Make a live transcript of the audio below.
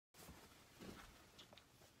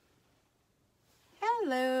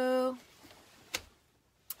Hello.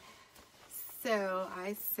 So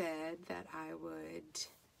I said that I would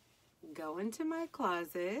go into my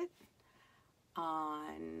closet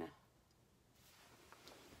on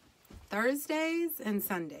Thursdays and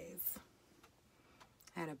Sundays.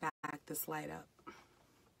 I had to back this light up.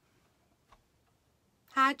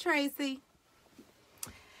 Hi, Tracy.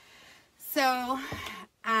 So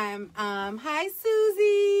hi,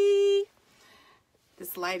 Susie.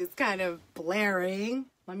 This light is kind of blaring.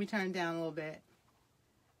 Let me turn it down a little bit.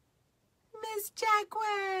 Miss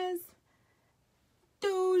Jacquez.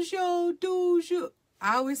 Dojo.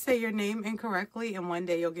 I always say your name incorrectly, and one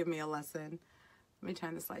day you'll give me a lesson. Let me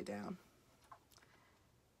turn this light down.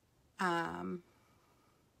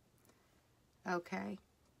 Okay.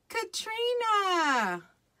 Katrina.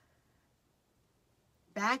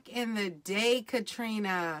 Back in the day,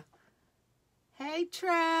 Katrina. Hey,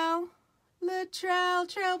 Trail. Little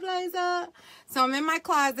Trailblazer. So I'm in my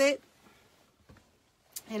closet.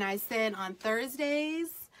 And I said on Thursdays,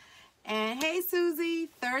 and hey, Susie,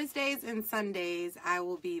 Thursdays and Sundays, I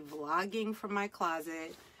will be vlogging from my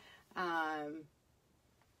closet.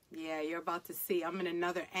 Yeah, you're about to see. I'm in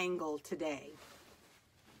another angle today.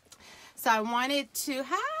 So I wanted to,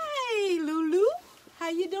 hi, Lulu. How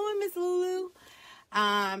you doing, Miss Lulu?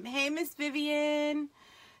 Hey, Miss Vivian.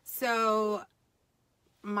 So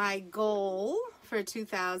my goal for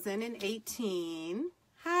 2018,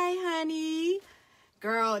 hi, honey.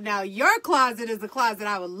 Girl, now your closet is the closet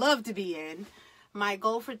I would love to be in. My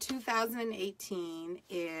goal for 2018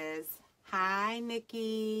 is, hi,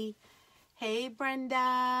 Nikki. Hey,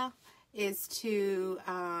 Brenda, is to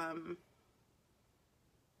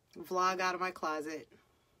vlog out of my closet.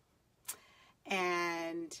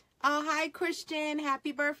 And, oh, hi, Christian.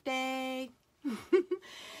 Happy birthday.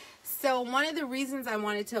 So one of the reasons I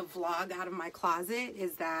wanted to vlog out of my closet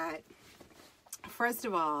is that, first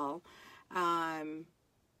of all, I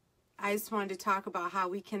just wanted to talk about how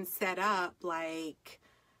we can set up like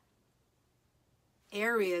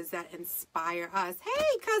areas that inspire us.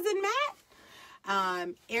 Hey, Cousin Matt.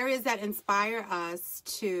 Areas that inspire us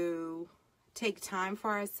to take time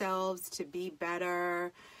for ourselves, to be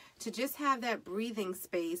better, to just have that breathing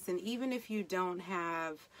space. And even if you don't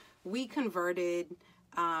have, we converted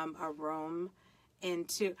a room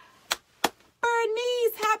into,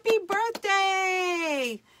 Bernice, happy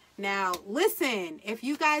birthday. Now, listen, if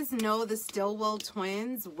you guys know the Stillwell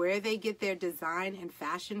twins, where they get their design and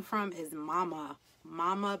fashion from is Mama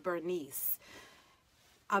Bernice.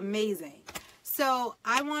 Amazing. So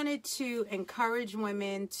I wanted to encourage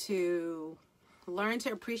women to learn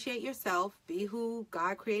to appreciate yourself, be who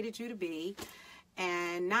God created you to be,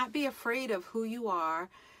 and not be afraid of who you are.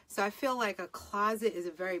 So I feel like a closet is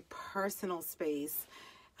a very personal space.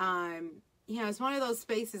 You know, it's one of those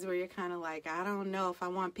spaces where you're kind of like, I don't know if I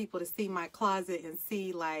want people to see my closet and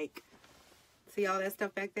see all that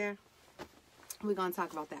stuff back there. We're going to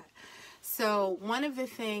talk about that. So one of the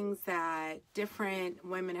things that different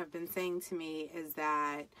women have been saying to me is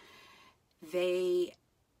that they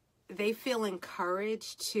feel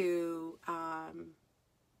encouraged to,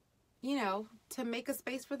 you know, to make a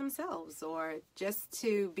space for themselves or just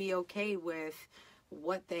to be okay with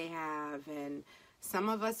what they have. And some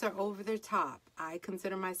of us are over the top. I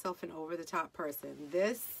consider myself an over the top person.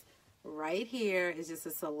 This right here is just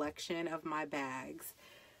a selection of my bags.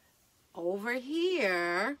 Over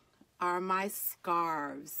here are my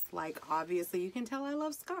scarves. Like, obviously, you can tell I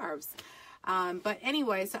love scarves. But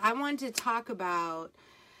anyway, so I wanted to talk about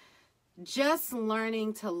just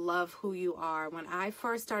learning to love who you are. When I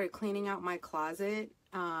first started cleaning out my closet,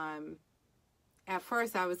 at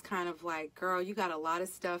first I was kind of like, girl, you got a lot of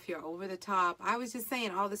stuff. You're over the top. I was just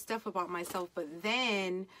saying all this stuff about myself. But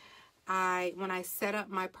then when I set up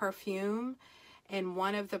my perfume and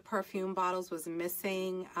one of the perfume bottles was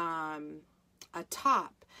missing a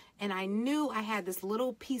top, and I knew I had this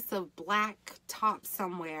little piece of black top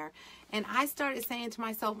somewhere. And I started saying to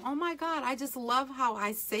myself, oh my God, I just love how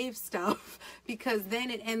I save stuff because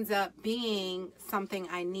then it ends up being something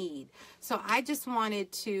I need. So I just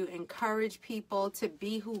wanted to encourage people to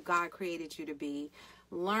be who God created you to be.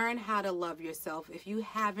 Learn how to love yourself. If you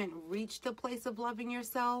haven't reached the place of loving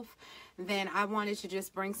yourself, then I wanted to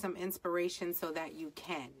just bring some inspiration so that you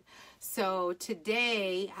can. So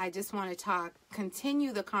today, I just want to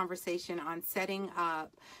continue the conversation on setting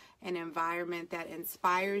up an environment that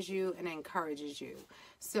inspires you and encourages you.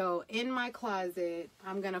 So in my closet,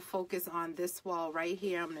 I'm going to focus on this wall right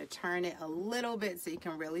here. I'm going to turn it a little bit so you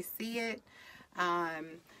can really see it.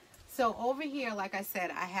 So over here, like I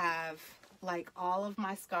said, I have like all of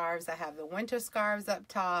my scarves. I have the winter scarves up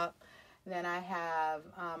top. Then I have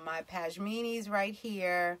my pashminis right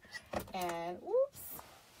here. And, oops,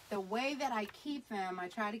 the way that I keep them, I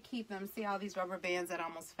try to keep them. See all these rubber bands that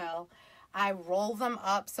almost fell? I roll them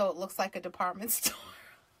up so it looks like a department store.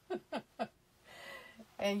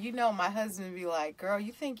 And you know my husband would be like, girl,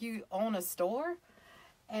 you think you own a store?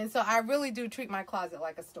 And so I really do treat my closet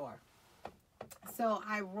like a store. So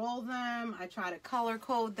I roll them. I try to color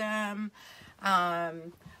code them.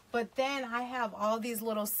 But then I have all these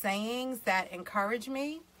little sayings that encourage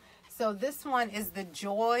me. So this one is the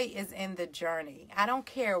joy is in the journey. I don't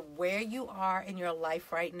care where you are in your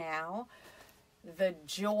life right now. The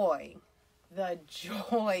joy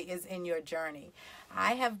is in your journey.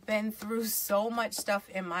 I have been through so much stuff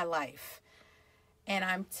in my life. And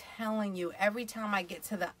I'm telling you, every time I get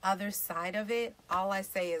to the other side of it, all I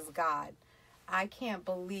say is, God, I can't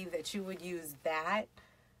believe that you would use that,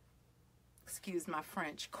 excuse my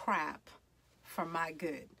French, crap for my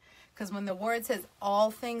good. Because when the word says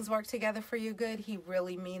all things work together for your good, he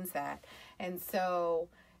really means that. And so,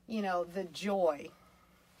 you know, the joy,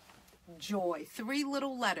 3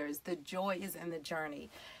 little letters, the joy is in the journey.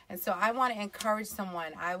 And so I want to encourage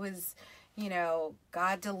someone. I was, you know,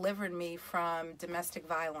 God delivered me from domestic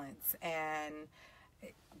violence, and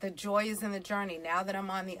the joy is in the journey. Now that I'm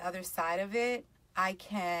on the other side of it, I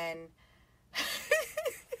can,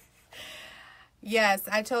 yes,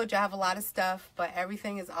 I told you I have a lot of stuff, but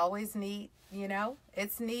everything is always neat, you know,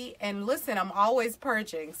 it's neat. And listen, I'm always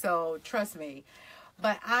purging, so trust me.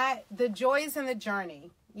 But the joy is in the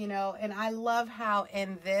journey, you know, and I love how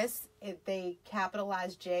in this, they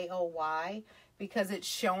capitalize JOY, because it's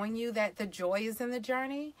showing you that the joy is in the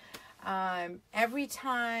journey. Every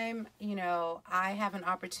time, you know, I have an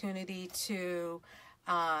opportunity to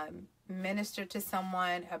minister to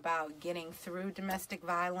someone about getting through domestic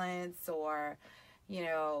violence, or, you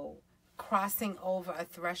know, crossing over a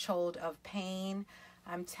threshold of pain,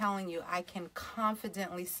 I'm telling you, I can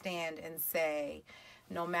confidently stand and say,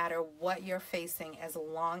 no matter what you're facing, as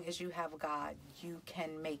long as you have God, you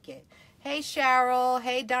can make it. Hey, Cheryl.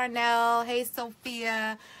 Hey, Darnell. Hey,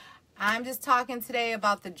 Sophia. I'm just talking today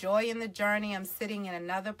about the joy in the journey. I'm sitting in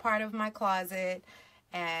another part of my closet,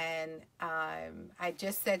 and I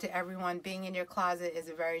just said to everyone, being in your closet is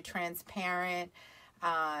a very transparent,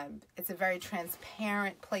 it's a very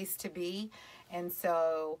transparent place to be. And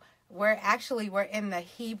so we're in the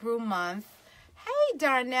Hebrew month. Hey,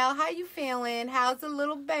 Darnell, how you feeling? How's the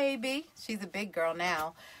little baby? She's a big girl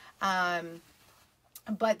now.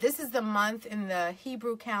 But this is the month in the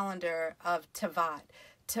Hebrew calendar of Tevat.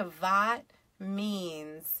 Tevat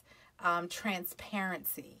means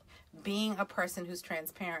transparency, being a person who's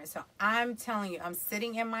transparent. So I'm telling you, I'm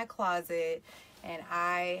sitting in my closet, and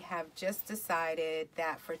I have just decided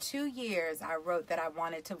that for 2 years I wrote that I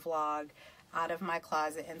wanted to vlog out of my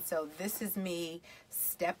closet. And so this is me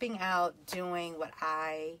stepping out, doing what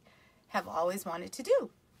I have always wanted to do.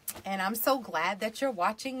 And I'm so glad that you're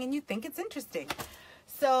watching and you think it's interesting.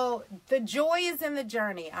 So the joy is in the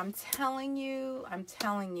journey. I'm telling you.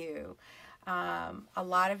 A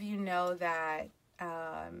lot of you know that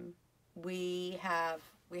we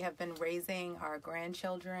have been raising our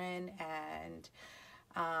grandchildren, and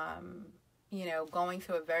you know, going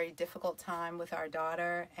through a very difficult time with our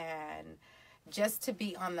daughter. And just to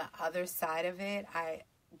be on the other side of it, I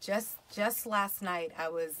just last night I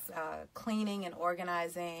was cleaning and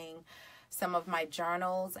organizing some of my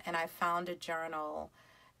journals, and I found a journal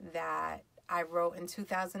that I wrote in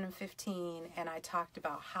 2015, and I talked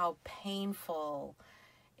about how painful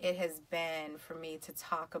it has been for me to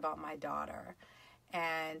talk about my daughter.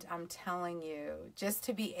 And I'm telling you, just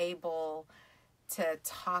to be able to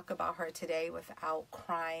talk about her today without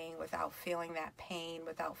crying, without feeling that pain,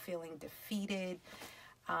 without feeling defeated,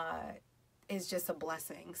 is just a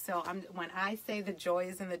blessing. So when I say the joy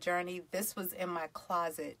is in the journey, this was in my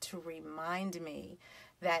closet to remind me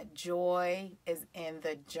that joy is in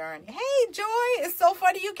the journey. Hey, Joy, it's so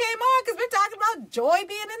funny you came on, because we're talking about joy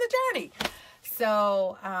being in the journey.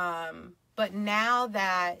 So, but now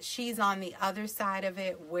that she's on the other side of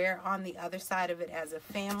it, we're on the other side of it as a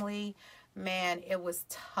family, man, it was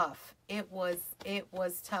tough. It was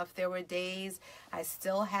tough. There were days I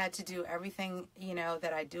still had to do everything, you know,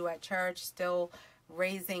 that I do at church, still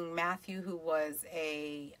raising Matthew, who was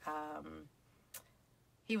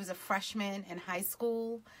he was a freshman in high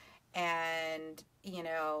school. And, you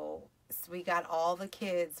know, so we got all the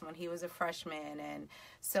kids when he was a freshman. And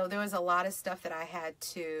so there was a lot of stuff that I had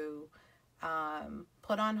to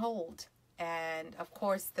put on hold. And of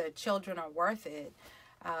course the children are worth it.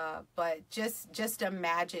 But just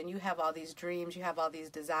imagine, you have all these dreams, you have all these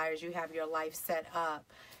desires, you have your life set up.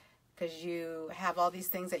 because you have all these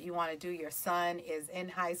things that you want to do. Your son is in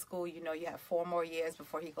high school. You know, you have 4 more years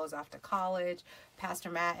before he goes off to college. Pastor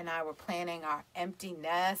Matt and I were planning our empty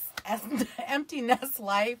nest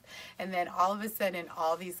life. And then all of a sudden,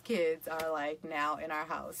 all these kids are like now in our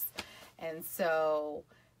house. And so,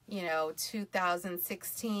 you know,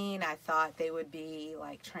 2016, I thought they would be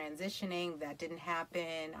like transitioning. That didn't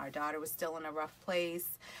happen. Our daughter was still in a rough place.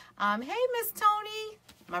 Hey, Miss Tony,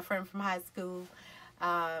 my friend from high school.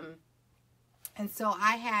 And so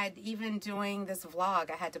I had, even doing this vlog,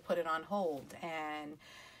 I had to put it on hold. And,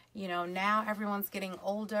 you know, now everyone's getting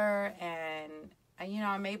older, and, you know,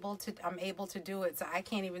 I'm able to do it. So I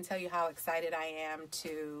can't even tell you how excited I am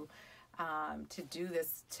to do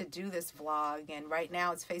this vlog. And right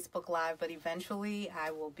now it's Facebook Live, but eventually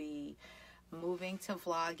I will be moving to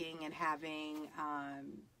vlogging and having,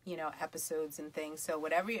 you know, episodes and things. So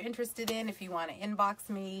whatever you're interested in, if you want to inbox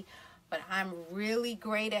me. But I'm really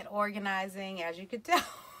great at organizing, as you could tell.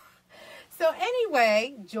 So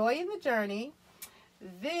anyway, joy in the journey.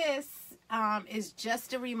 This is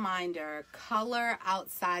just a reminder, color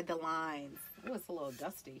outside the lines. Oh, it's a little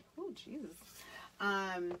dusty. Oh, Jesus.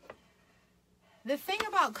 The thing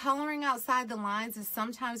about coloring outside the lines is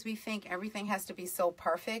sometimes we think everything has to be so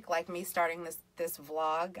perfect. Like me starting this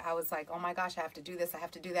vlog, I was like, oh my gosh, I have to do this, I have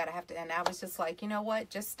to do that, and I was just like, you know what?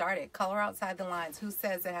 Just start it. Color outside the lines. Who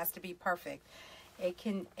says it has to be perfect? It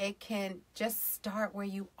can just start where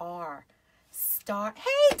you are.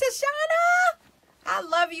 Hey, Tashana! I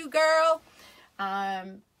love you, girl.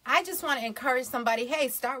 I just want to encourage somebody, hey,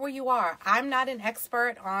 start where you are. I'm not an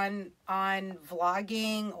expert on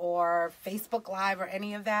vlogging or Facebook Live or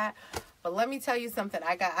any of that. But let me tell you something.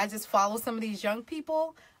 I just follow some of these young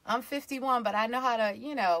people. I'm 51, but I know how to,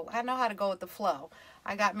 you know, I know how to go with the flow.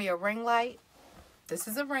 I got me a ring light. This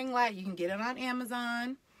is a ring light. You can get it on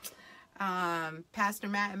Amazon. Pastor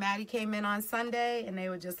Matt and Maddie came in on Sunday, and they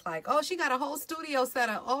were just like, oh, she got a whole studio set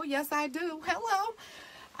up. Oh, yes, I do. Hello.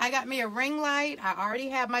 I got me a ring light. I already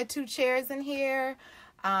have my 2 chairs in here.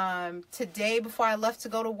 Today, before I left to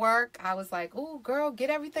go to work, I was like, oh, girl, get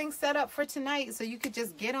everything set up for tonight so you could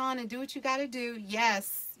just get on and do what you got to do.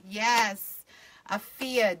 Yes, yes.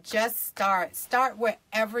 Afia, just start. Start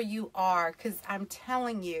wherever you are, because I'm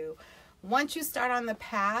telling you, once you start on the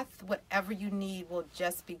path, whatever you need will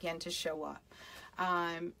just begin to show up.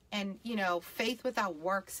 And, you know, faith without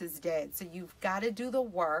works is dead. So you've got to do the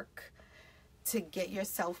work to get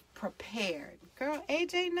yourself prepared. Girl,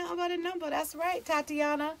 AJ, nothing but a number. That's right,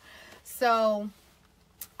 Tatiana. So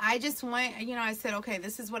I just went, you know, I said, okay,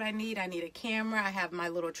 this is what I need. I need a camera. I have my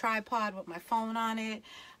little tripod with my phone on it.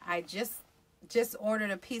 I just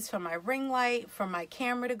ordered a piece for my ring light, for my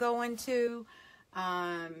camera to go into.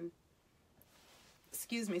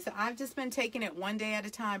 Excuse me. So I've just been taking it one day at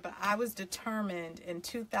a time, but I was determined in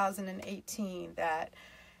 2018 that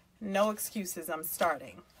no excuses. I'm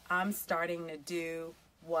starting to do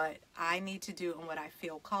what I need to do and what I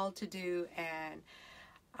feel called to do. And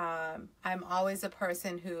I'm always a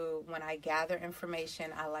person who, when I gather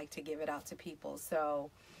information, I like to give it out to people. So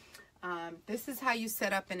this is how you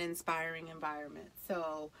set up an inspiring environment.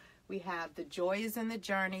 So we have the joy is in the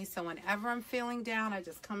journey. So whenever I'm feeling down, I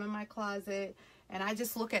just come in my closet and I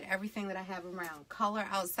just look at everything that I have around. Color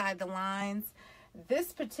outside the lines.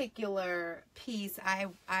 This particular piece, I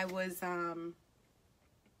was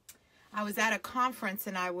at a conference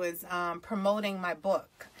and I was promoting my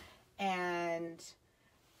book, and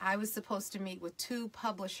I was supposed to meet with 2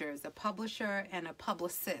 publishers, a publisher and a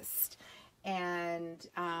publicist, and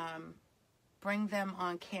bring them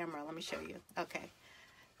on camera. Let me show you. Okay.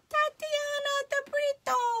 Tatiana the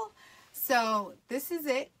Brito. So this is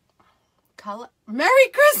it. Color. Merry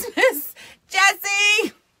Christmas,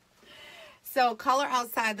 Jesse. So color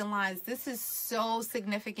outside the lines. This is so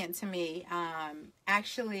significant to me.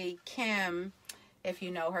 Actually, Kim, if you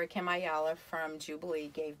know her, Kim Ayala from Jubilee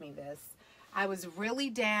gave me this. I was really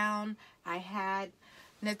down. I had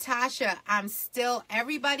Natasha. I'm still,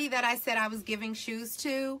 everybody that I said I was giving shoes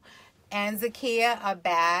to, and Zakia a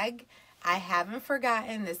bag. I haven't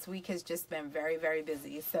forgotten. This week has just been very, very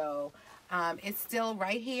busy. So it's still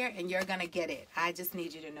right here, and you're going to get it. I just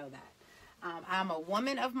need you to know that. I'm a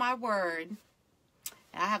woman of my word.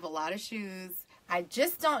 I have a lot of shoes. I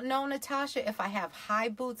just don't know, Natasha, if I have high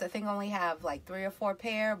boots. I think I only have like 3 or 4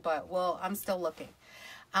 pair, but well, I'm still looking.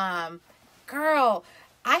 Girl,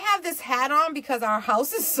 I have this hat on because our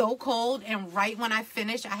house is so cold, and right when I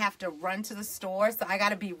finish, I have to run to the store, so I got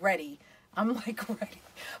to be ready. I'm like ready.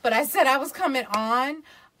 But I said I was coming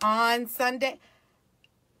on Sunday.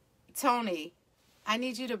 Tony, I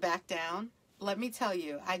need you to back down. Let me tell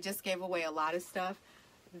you, I just gave away a lot of stuff.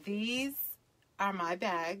 These are my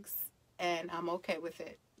bags. and I'm okay with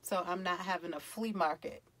it. So I'm not having a flea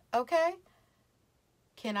market. Okay?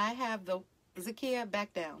 Can I have the Zakia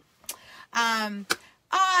back down?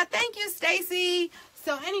 Thank you, Stacy.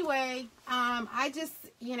 So anyway, I just,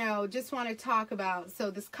 just want to talk about,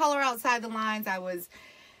 so this color outside the lines, I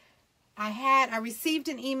received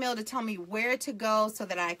an email to tell me where to go so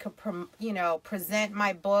that I could, present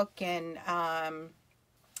my book. And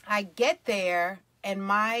I get there, and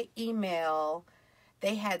my email,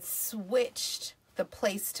 they had switched the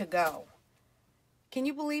place to go. Can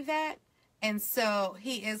you believe that? And so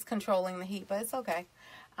he is controlling the heat, but it's okay.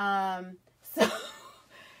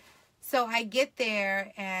 So I get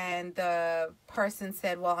there, and the person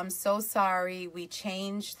said, well, I'm so sorry. We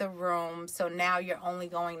changed the room, so now you're only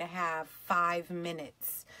going to have 5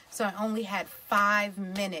 minutes. So I only had 5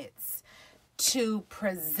 minutes to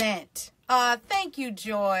present. Thank you,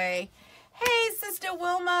 Joy. Hey, Sister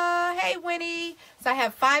Wilma. Hey, Winnie. So I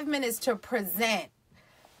have 5 minutes to present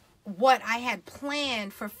what I had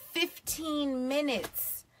planned for 15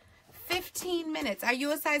 minutes. 15 minutes. Are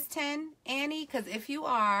you a size 10, Annie? Because if you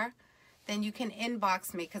are, then you can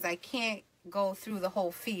inbox me, because I can't go through the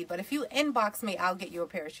whole feed. But if you inbox me, I'll get you a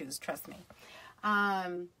pair of shoes. Trust me.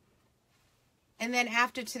 And then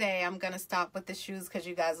after today, I'm going to stop with the shoes, because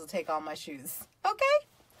you guys will take all my shoes. Okay?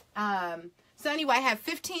 So anyway, I have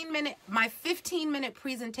 15 minutes. My 15-minute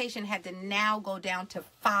presentation had to now go down to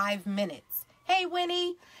 5 minutes. Hey,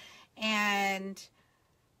 Winnie. And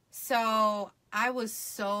so I was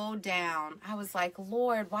so down. I was like,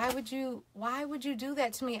 Lord, why would you do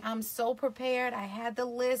that to me? I'm so prepared. I had the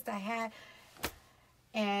list.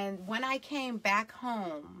 And when I came back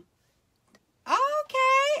home,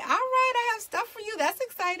 okay, all right, I have stuff for you. That's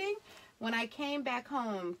exciting. When I came back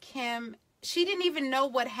home, Kim, she didn't even know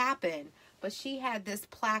what happened, but she had this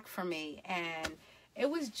plaque for me, and it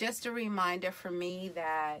was just a reminder for me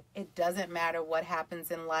that it doesn't matter what happens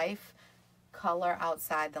in life, color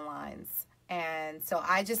outside the lines. And so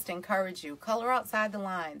I just encourage you, color outside the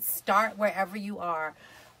lines. Start wherever you are.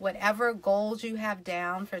 Whatever goals you have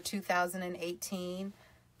down for 2018,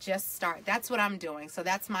 just start. That's what I'm doing. So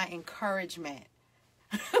that's my encouragement.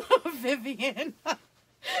 Vivian.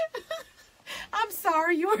 I'm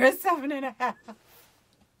sorry you were a 7.5.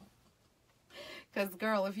 Because,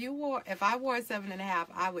 girl, if I wore a 7.5,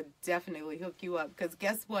 I would definitely hook you up. Because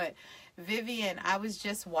guess what? Vivian, I was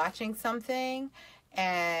just watching something,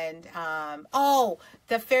 and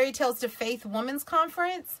the Fairy Tales to Faith Women's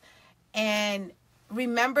Conference, and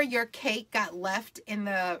remember your cake got left in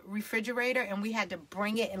the refrigerator, and we had to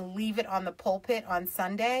bring it and leave it on the pulpit on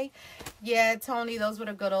Sunday? Yeah, Tony, those were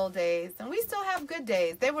the good old days, and we still have good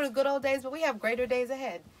days. They were the good old days, but we have greater days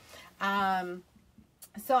ahead.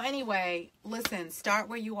 So anyway, listen, start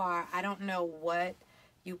where you are. I don't know what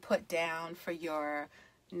you put down for your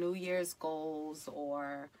New Year's goals,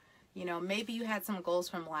 or, maybe you had some goals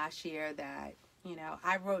from last year that,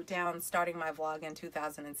 I wrote down starting my vlog in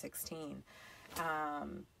 2016.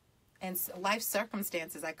 And life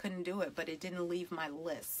circumstances, I couldn't do it, but it didn't leave my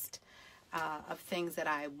list of things that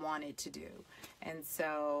I wanted to do. And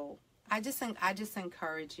so I just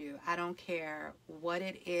encourage you. I don't care what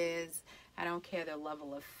it is. I don't care the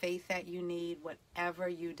level of faith that you need. Whatever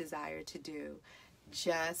you desire to do,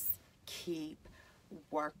 just keep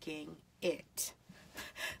working it.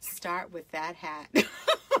 Start with that hat.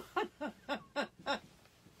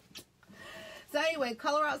 So anyway,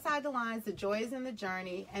 color outside the lines. The joy is in the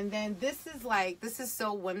journey. And then this is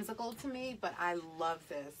so whimsical to me, but I love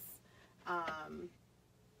this.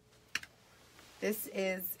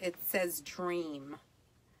 It says dream.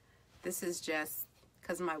 This is just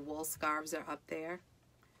because my wool scarves are up there.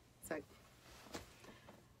 It's like,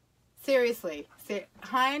 seriously,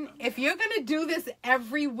 hon, if you're going to do this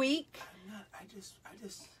every week. I'm not,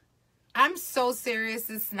 I'm so serious,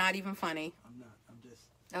 it's not even funny. I'm just.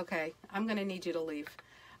 Okay, I'm going to need you to leave.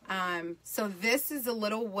 So this is a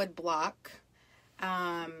little wood block.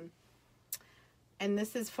 And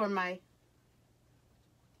this is for my...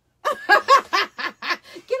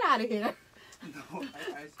 Get out of here. No,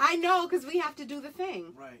 I know, because we have to do the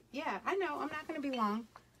thing. Right. Yeah, I know. I'm not going to be long.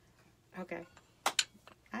 Okay.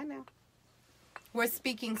 I know. We're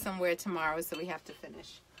speaking somewhere tomorrow, so we have to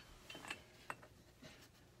finish.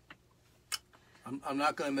 I'm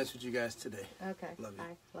not going to mess with you guys today. Okay. Love you.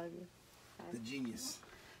 Bye. Love you. Bye. The genius.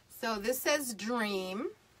 So this says dream.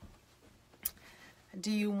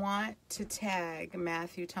 Do you want to tag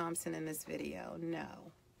Matthew Thompson in this video?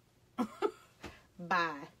 No.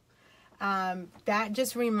 Bye. That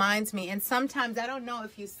just reminds me, and sometimes, I don't know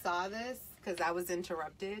if you saw this because I was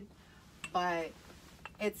interrupted, but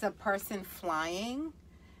it's a person flying,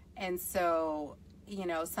 and so you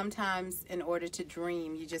know, sometimes in order to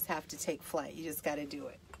dream, you just have to take flight. You just got to do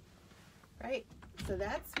it. Right? So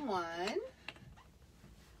that's one.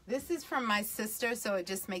 This is from my sister, so it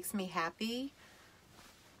just makes me happy.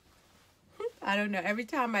 I don't know. Every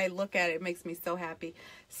time I look at it, it makes me so happy.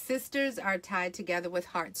 Sisters are tied together with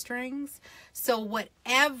heartstrings. So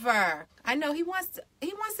whatever. I know he wants to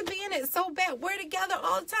be in it so bad. We're together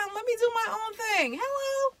all the time. Let me do my own thing.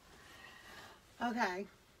 Hello. Okay.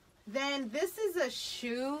 Then this is a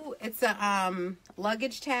shoe. It's a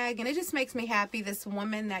luggage tag, and it just makes me happy. This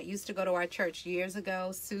woman that used to go to our church years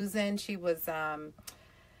ago, Susan, she was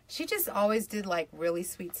she just always did like really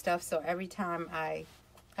sweet stuff. So every time I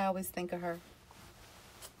always think of her.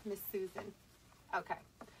 Miss Susan. Okay.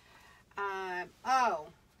 Oh.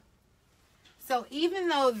 So even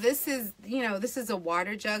though this is, you know, this is a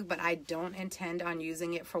water jug, but I don't intend on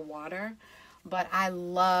using it for water. But I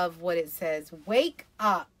love what it says. Wake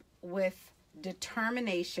up with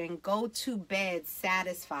determination. Go to bed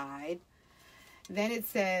satisfied. Then it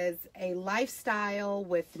says a lifestyle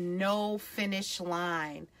with no finish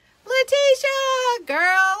line. Letitia,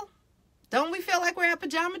 girl. Don't we feel like we're at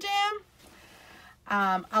Pajama Jam?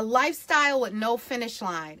 A lifestyle with no finish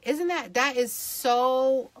line. Isn't that is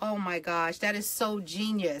so, oh my gosh, that is so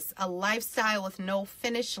genius. A lifestyle with no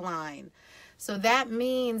finish line. So that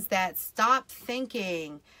means that stop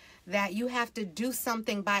thinking that you have to do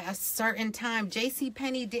something by a certain time.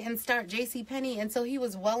 JCPenney didn't start JCPenney until he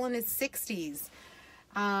was well in his 60s.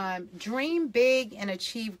 Dream big and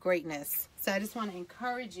achieve greatness. So I just want to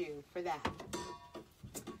encourage you for that.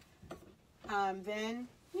 Then,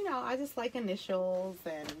 you know, I just like initials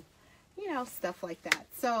and, you know, stuff like that.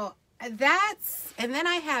 So that's, and then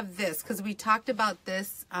I have this because we talked about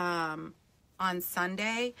this on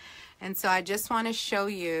Sunday. And so I just want to show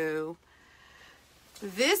you,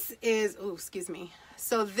 this is, oh, excuse me.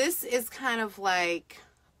 So this is kind of like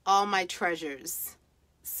all my treasures.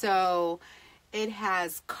 So it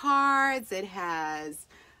has cards. It has,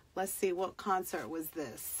 let's see, what concert was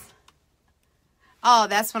this? Oh,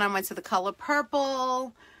 that's when I went to the Color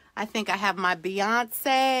Purple. I think I have my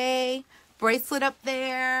Beyonce bracelet up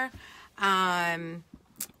there. I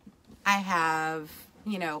have,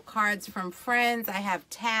 you know, cards from friends. I have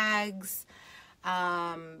tags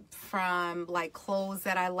from like clothes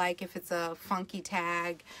that I like if it's a funky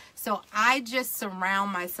tag. So I just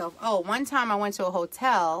surround myself. Oh, one time I went to a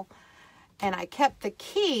hotel and I kept the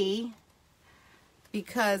key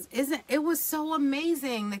because it was so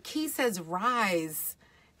amazing. The key says Rise.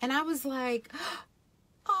 And I was like,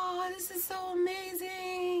 oh, this is so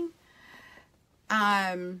amazing.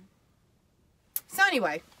 So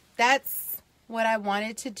anyway, that's what I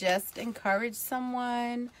wanted to just encourage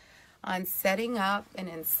someone on setting up an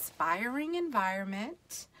inspiring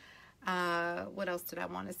environment. What else did I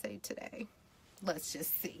want to say today? Let's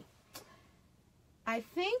just see. I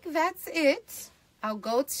think that's it. I'll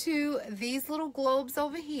go to these little globes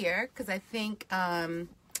over here because I think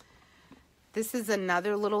this is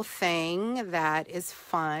another little thing that is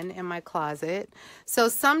fun in my closet. So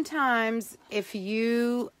sometimes if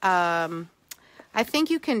you, I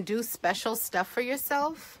think you can do special stuff for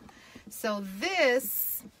yourself. So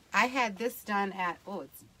this, I had this done at, oh,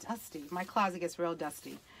 it's dusty. My closet gets real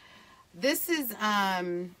dusty. This is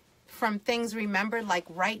from Things Remembered. Like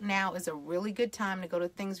right now is a really good time to go to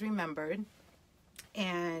Things Remembered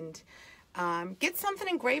and get something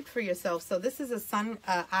engraved for yourself. So this is a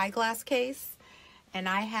eyeglass case, and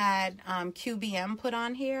I had QBM put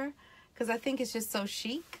on here because I think it's just so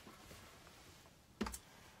chic.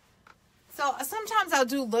 So sometimes I'll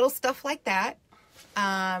do little stuff like that.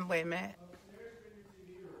 Wait a minute.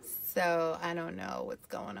 So I don't know what's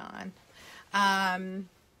going on. I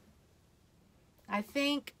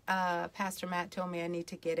think Pastor Matt told me I need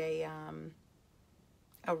to get a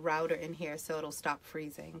router in here so it'll stop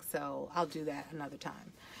freezing. So I'll do that another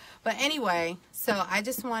time. But anyway, so I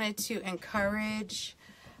just wanted to encourage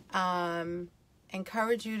you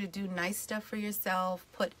to do nice stuff for yourself,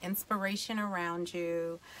 put inspiration around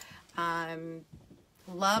you,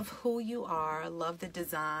 love who you are, love the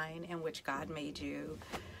design in which God made you.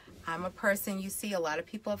 I'm a person, you see a lot of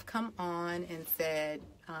people have come on and said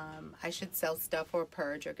I should sell stuff or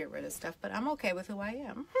purge or get rid of stuff, but I'm okay with who I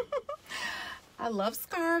am. I love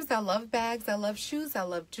scarves, I love bags, I love shoes, I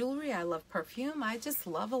love jewelry, I love perfume. I just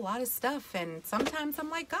love a lot of stuff. And sometimes I'm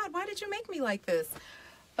like, God, why did you make me like this?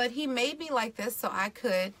 But he made me like this so I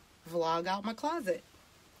could vlog out my closet.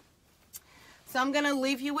 So I'm going to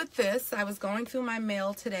leave you with this. I was going through my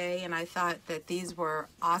mail today and I thought that these were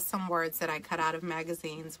awesome words that I cut out of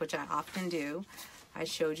magazines, which I often do. I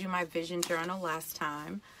showed you my vision journal last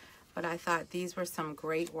time. but I thought these were some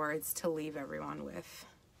great words to leave everyone with.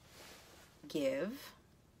 Give.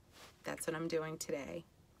 That's what I'm doing today.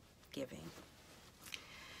 Giving.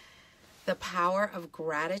 The power of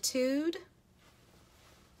gratitude.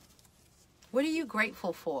 What are you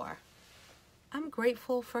grateful for? I'm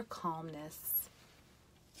grateful for calmness.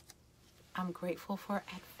 I'm grateful for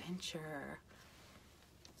adventure.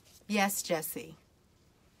 Yes, Jessie.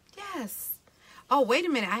 Yes. Oh, wait a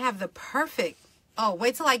minute. I have the perfect. Oh,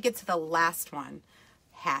 wait till I get to the last one.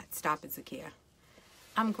 Hat. Stop it, Zakia.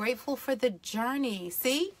 I'm grateful for the journey.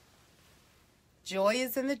 See? Joy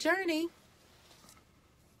is in the journey.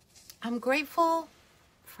 I'm grateful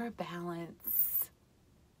for balance.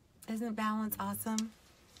 Isn't balance awesome?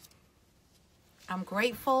 I'm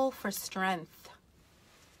grateful for strength.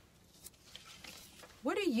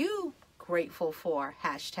 What are you grateful for?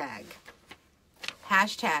 Hashtag.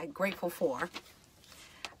 Hashtag grateful for.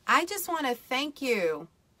 I just want to thank you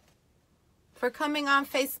for coming on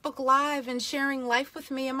Facebook Live and sharing life with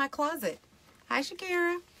me in my closet. Hi,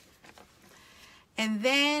 Shakira. And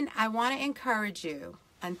then I want to encourage you,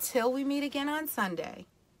 until we meet again on Sunday,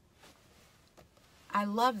 I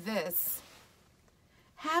love this.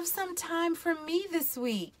 Have some time for me this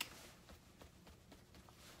week.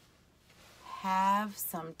 Have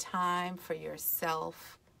some time for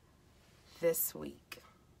yourself this week.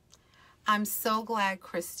 I'm so glad,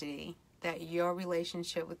 Christy, that your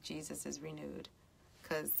relationship with Jesus is renewed,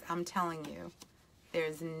 because I'm telling you,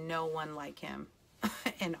 there's no one like him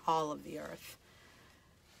in all of the earth.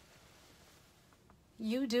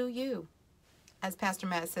 You do you. As Pastor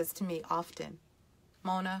Matt says to me often,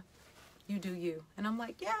 Mona, you do you. And I'm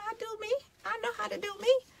like, yeah, I do me. I know how to do me.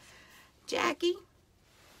 Jackie,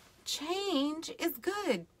 change is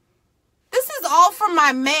good. This is all from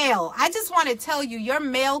my mail. I just want to tell you, your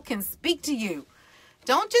mail can speak to you.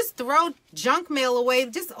 Don't just throw junk mail away.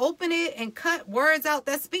 Just open it and cut words out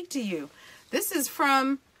that speak to you. This is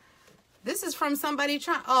from somebody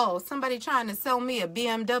trying to sell me a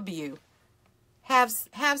BMW.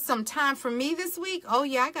 Have some time for me this week. Oh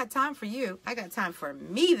yeah, I got time for you. I got time for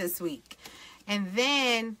me this week. And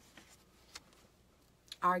then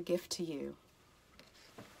our gift to you.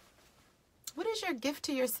 What is your gift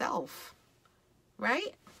to yourself?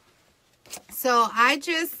 Right? So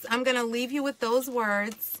I'm going to leave you with those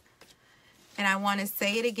words. And I want to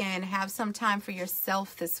say it again. Have some time for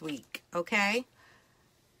yourself this week. Okay?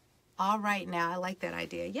 All right now. I like that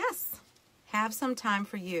idea. Yes. Have some time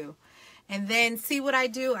for you. And then see what I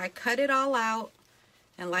do. I cut it all out.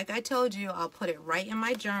 And like I told you, I'll put it right in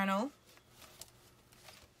my journal.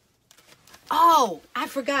 Oh, I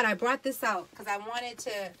forgot. I brought this out because I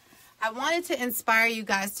wanted to inspire you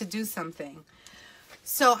guys to do something.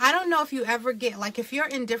 So I don't know if you ever get, like if you're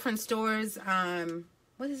in different stores,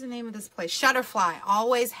 what is the name of this place? Shutterfly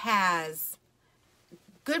always has,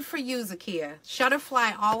 good for you, Zakia.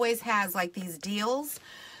 Shutterfly always has like these deals.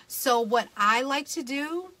 So what I like to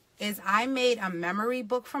do is I made a memory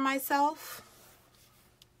book for myself.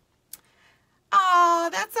 Oh,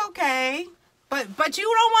 that's okay. But you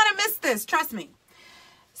don't want to miss this. Trust me.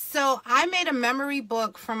 So I made a memory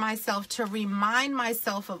book for myself to remind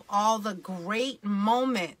myself of all the great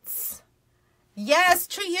moments. Yes,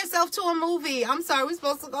 treat yourself to a movie. I'm sorry, we're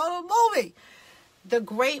supposed to go to a movie. The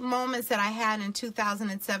great moments that I had in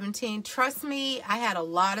 2017. Trust me, I had a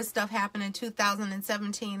lot of stuff happen in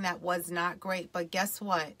 2017 that was not great. But guess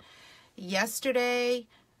what? Yesterday,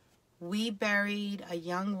 we buried a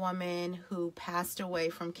young woman who passed away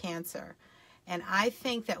from cancer. And I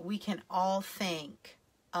think that we can all think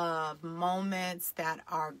of moments that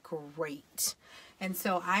are great. And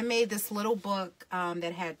so I made this little book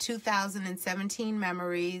that had 2017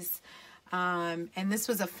 memories. And this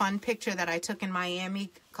was a fun picture that I took in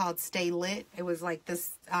Miami called Stay Lit. It was like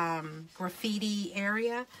this graffiti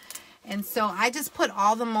area. And so I just put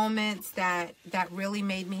all the moments that really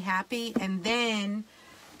made me happy. And then,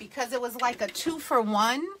 because it was like a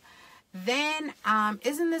 2-for-1, then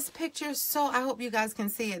isn't this picture so, I hope you guys can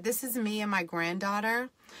see it. This is me and my granddaughter.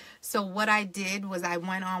 So what I did was I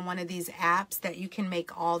went on one of these apps that you can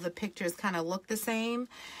make all the pictures kind of look the same.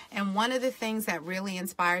 And one of the things that really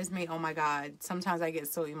inspires me, oh my God, sometimes I get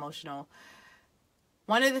so emotional.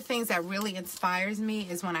 One of the things that really inspires me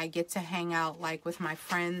is when I get to hang out like with my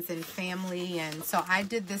friends and family. And so I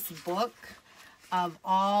did this book of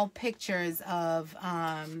all pictures of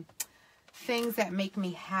things that make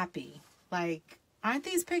me happy. Like, aren't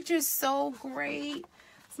these pictures so great?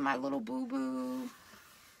 It's my little boo-boo.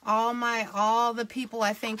 All the people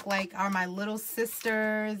I think like are my little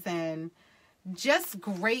sisters, and just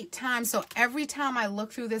great time. So every time I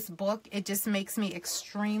look through this book, it just makes me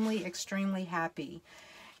extremely, extremely happy.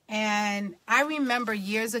 And I remember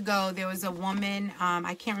years ago, there was a woman,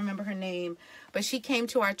 I can't remember her name, but she came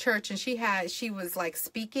to our church and she was like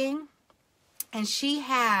speaking, and she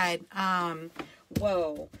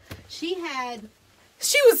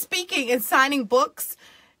was speaking and signing books,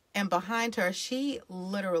 and behind her, she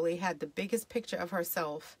literally had the biggest picture of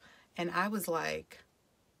herself. And I was like,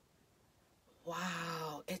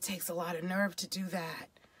 wow, it takes a lot of nerve to do that.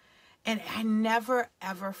 And I never,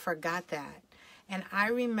 ever forgot that. And I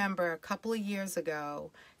remember a couple of years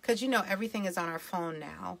ago, because, you know, everything is on our phone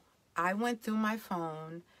now. I went through my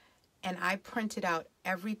phone and I printed out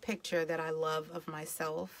every picture that I love of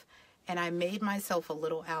myself. And I made myself a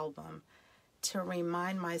little album to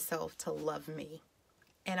remind myself to love me.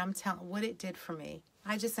 And I'm telling what it did for me.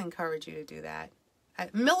 I just encourage you to do that.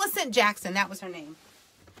 Millicent Jackson, that was her name.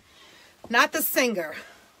 Not the singer,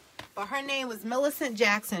 but her name was Millicent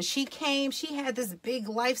Jackson. She came, she had this big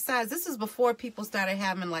life-size. This is before people started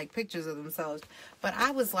having like pictures of themselves. But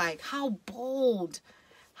I was like, how bold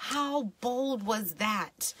was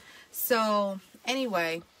that? So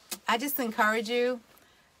anyway, I just encourage you,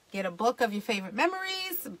 get a book of your favorite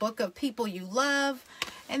memories, a book of people you love.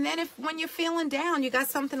 And then when you're feeling down, you got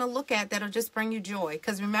something to look at that'll just bring you joy.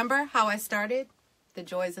 Because remember how I started? The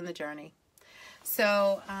joys in the journey.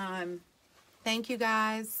 So thank you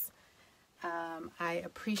guys. I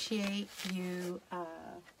appreciate you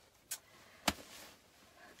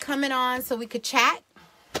coming on so we could chat.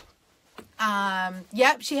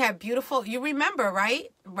 Yep, she had beautiful, you remember, right?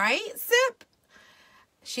 Right, Sip?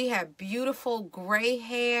 She had beautiful gray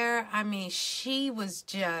hair. I mean, she was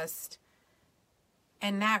just,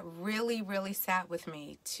 and that really, really sat with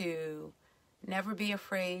me, to never be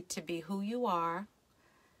afraid to be who you are.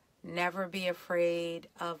 Never be afraid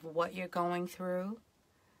of what you're going through,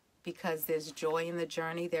 because there's joy in the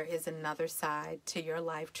journey. There is another side to your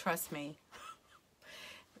life. Trust me.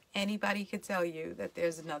 Anybody could tell you that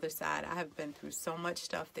there's another side. I have been through so much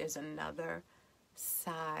stuff. There's another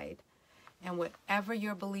side. And whatever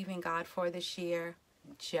you're believing God for this year,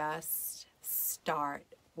 just start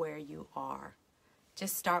where you are.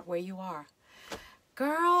 Just start where you are.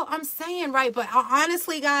 Girl, I'm saying right, but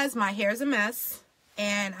honestly, guys, my hair's a mess.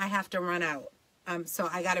 And I have to run out. So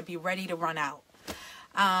I got to be ready to run out.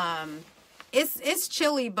 It's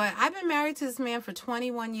chilly, but I've been married to this man for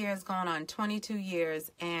 21 years, going on 22 years.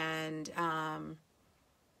 And,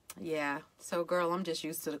 yeah. So, girl, I'm just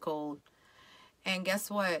used to the cold. And guess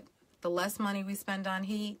what? The less money we spend on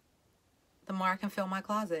heat, the more I can fill my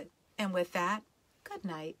closet. And with that, good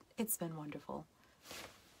night. It's been wonderful.